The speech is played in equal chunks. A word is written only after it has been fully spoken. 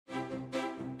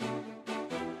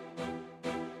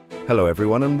Hello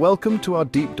everyone and welcome to our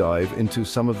deep dive into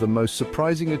some of the most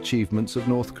surprising achievements of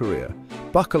North Korea.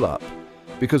 Buckle up,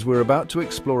 because we're about to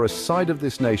explore a side of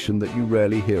this nation that you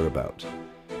rarely hear about.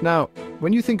 Now,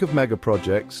 when you think of mega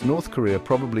projects, North Korea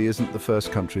probably isn't the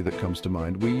first country that comes to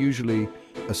mind. We usually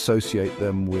associate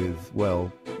them with,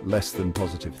 well, less than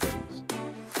positive things.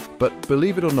 But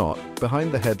believe it or not,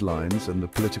 behind the headlines and the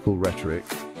political rhetoric,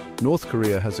 North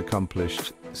Korea has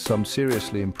accomplished some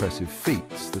seriously impressive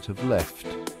feats that have left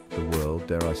the world,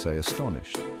 dare I say,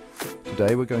 astonished.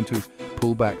 Today we're going to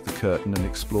pull back the curtain and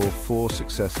explore 4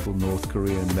 successful North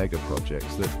Korean mega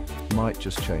projects that might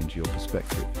just change your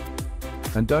perspective.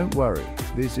 And don't worry,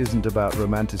 this isn't about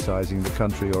romanticizing the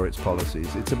country or its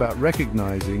policies. It's about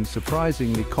recognizing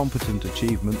surprisingly competent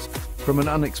achievements from an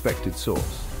unexpected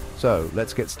source. So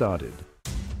let's get started.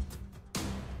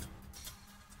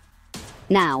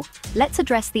 Now, let's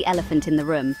address the elephant in the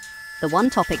room, the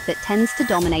one topic that tends to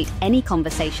dominate any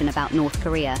conversation about North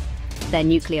Korea, their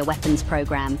nuclear weapons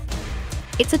program.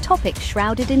 It's a topic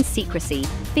shrouded in secrecy,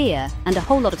 fear, and a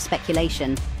whole lot of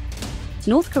speculation.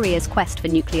 North Korea's quest for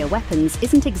nuclear weapons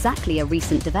isn't exactly a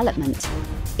recent development.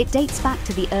 It dates back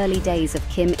to the early days of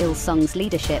Kim Il-sung's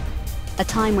leadership, a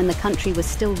time when the country was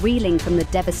still reeling from the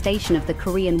devastation of the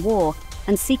Korean War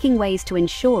and seeking ways to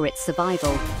ensure its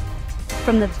survival.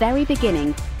 From the very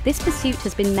beginning, this pursuit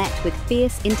has been met with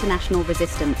fierce international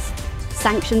resistance.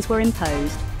 Sanctions were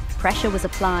imposed, pressure was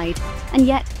applied, and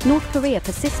yet North Korea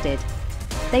persisted.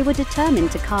 They were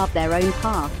determined to carve their own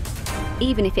path,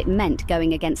 even if it meant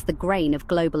going against the grain of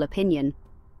global opinion.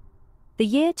 The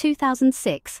year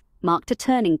 2006 marked a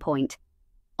turning point.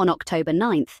 On October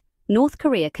 9th, North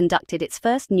Korea conducted its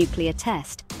first nuclear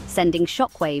test, sending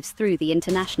shockwaves through the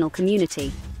international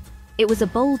community. It was a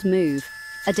bold move,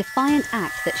 a defiant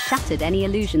act that shattered any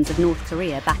illusions of North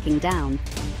Korea backing down.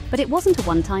 But it wasn't a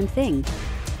one-time thing.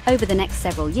 Over the next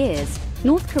several years,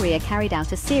 North Korea carried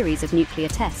out a series of nuclear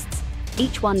tests,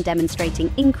 each one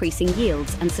demonstrating increasing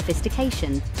yields and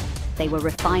sophistication. They were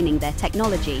refining their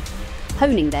technology,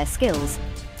 honing their skills,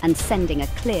 and sending a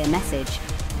clear message.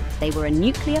 They were a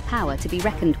nuclear power to be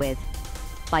reckoned with.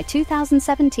 By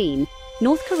 2017,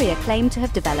 North Korea claimed to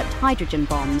have developed hydrogen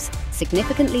bombs,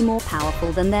 significantly more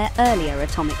powerful than their earlier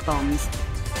atomic bombs.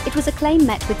 It was a claim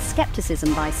met with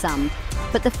skepticism by some,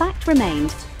 but the fact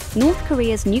remained, North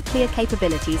Korea's nuclear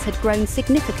capabilities had grown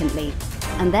significantly,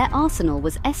 and their arsenal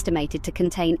was estimated to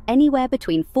contain anywhere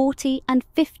between 40 and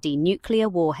 50 nuclear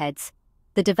warheads.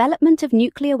 The development of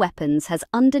nuclear weapons has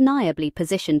undeniably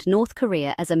positioned North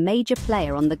Korea as a major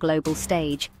player on the global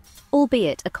stage,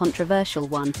 albeit a controversial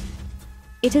one.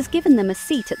 It has given them a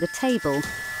seat at the table,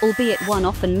 albeit one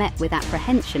often met with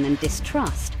apprehension and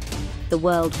distrust. The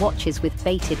world watches with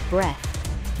bated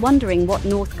breath, wondering what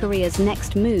North Korea's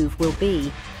next move will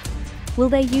be. Will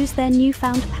they use their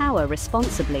newfound power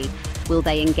responsibly? Will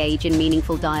they engage in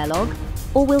meaningful dialogue?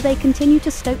 Or will they continue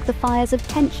to stoke the fires of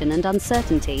tension and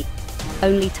uncertainty?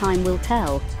 Only time will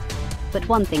tell. But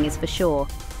one thing is for sure.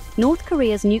 North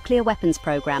Korea's nuclear weapons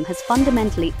program has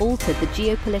fundamentally altered the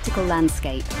geopolitical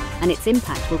landscape, and its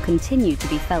impact will continue to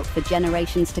be felt for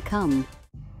generations to come.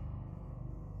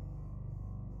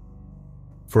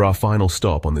 For our final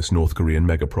stop on this North Korean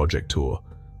mega-project tour,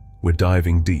 we're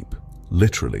diving deep,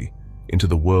 literally, into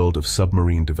the world of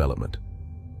submarine development.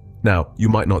 Now, you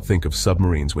might not think of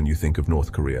submarines when you think of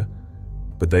North Korea,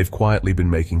 but they've quietly been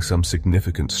making some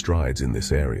significant strides in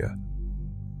this area.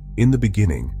 In the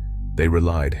beginning, they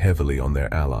relied heavily on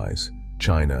their allies,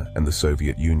 China and the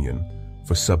Soviet Union,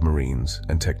 for submarines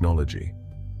and technology.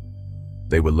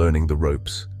 They were learning the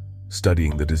ropes,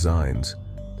 studying the designs,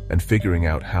 and figuring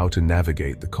out how to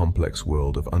navigate the complex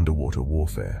world of underwater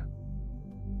warfare.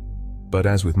 But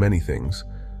as with many things,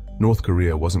 North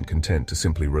Korea wasn't content to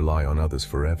simply rely on others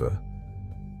forever.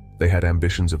 They had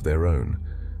ambitions of their own,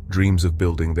 dreams of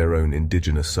building their own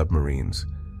indigenous submarines,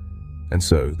 and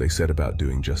so they set about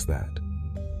doing just that.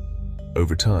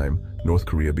 Over time, North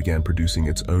Korea began producing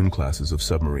its own classes of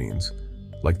submarines,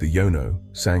 like the Yono,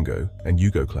 Sango, and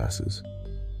Yugo classes.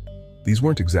 These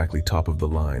weren't exactly top of the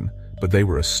line, but they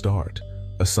were a start,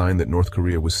 a sign that North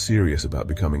Korea was serious about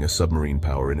becoming a submarine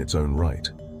power in its own right.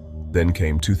 Then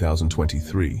came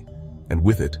 2023, and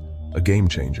with it, a game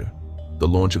changer, the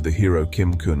launch of the hero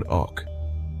Kim Kun-ok,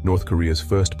 North Korea's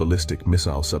first ballistic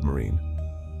missile submarine.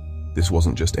 This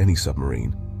wasn't just any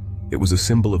submarine. It was a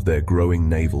symbol of their growing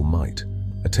naval might,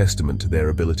 a testament to their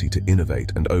ability to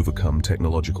innovate and overcome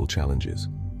technological challenges.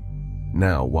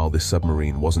 Now, while this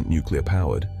submarine wasn't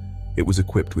nuclear-powered, it was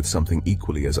equipped with something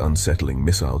equally as unsettling: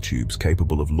 missile tubes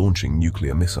capable of launching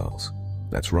nuclear missiles.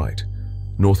 That's right.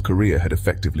 North Korea had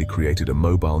effectively created a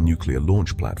mobile nuclear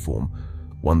launch platform,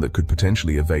 one that could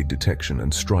potentially evade detection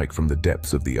and strike from the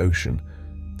depths of the ocean.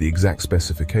 The exact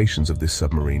specifications of this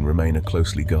submarine remain a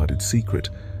closely guarded secret,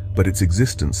 but its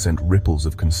existence sent ripples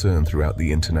of concern throughout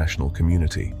the international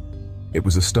community. It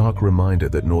was a stark reminder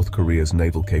that North Korea's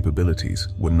naval capabilities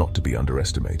were not to be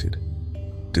underestimated.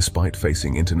 Despite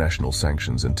facing international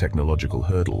sanctions and technological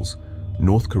hurdles,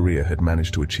 North Korea had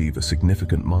managed to achieve a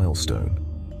significant milestone.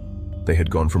 They had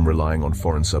gone from relying on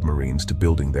foreign submarines to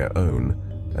building their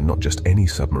own, and not just any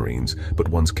submarines, but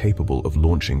ones capable of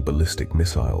launching ballistic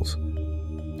missiles.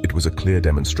 It was a clear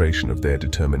demonstration of their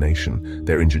determination,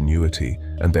 their ingenuity,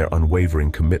 and their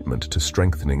unwavering commitment to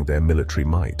strengthening their military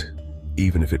might,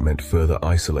 even if it meant further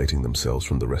isolating themselves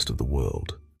from the rest of the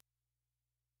world.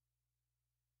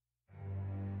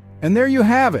 And there you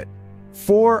have it.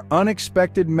 4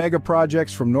 unexpected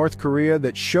megaprojects from North Korea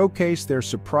that showcase their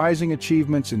surprising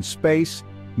achievements in space,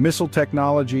 missile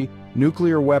technology,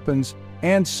 nuclear weapons,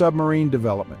 and submarine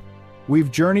development.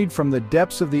 We've journeyed from the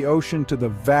depths of the ocean to the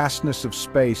vastness of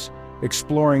space,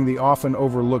 exploring the often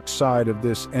overlooked side of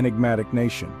this enigmatic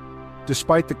nation.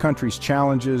 Despite the country's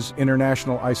challenges,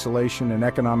 international isolation, and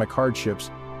economic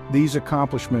hardships, these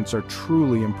accomplishments are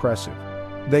truly impressive.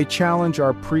 They challenge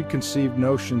our preconceived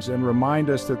notions and remind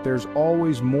us that there's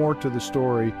always more to the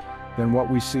story than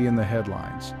what we see in the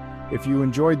headlines. If you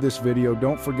enjoyed this video,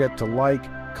 don't forget to like,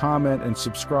 comment, and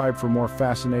subscribe for more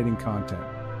fascinating content.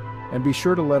 And be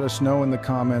sure to let us know in the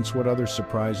comments what other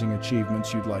surprising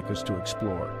achievements you'd like us to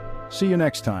explore. See you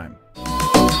next time.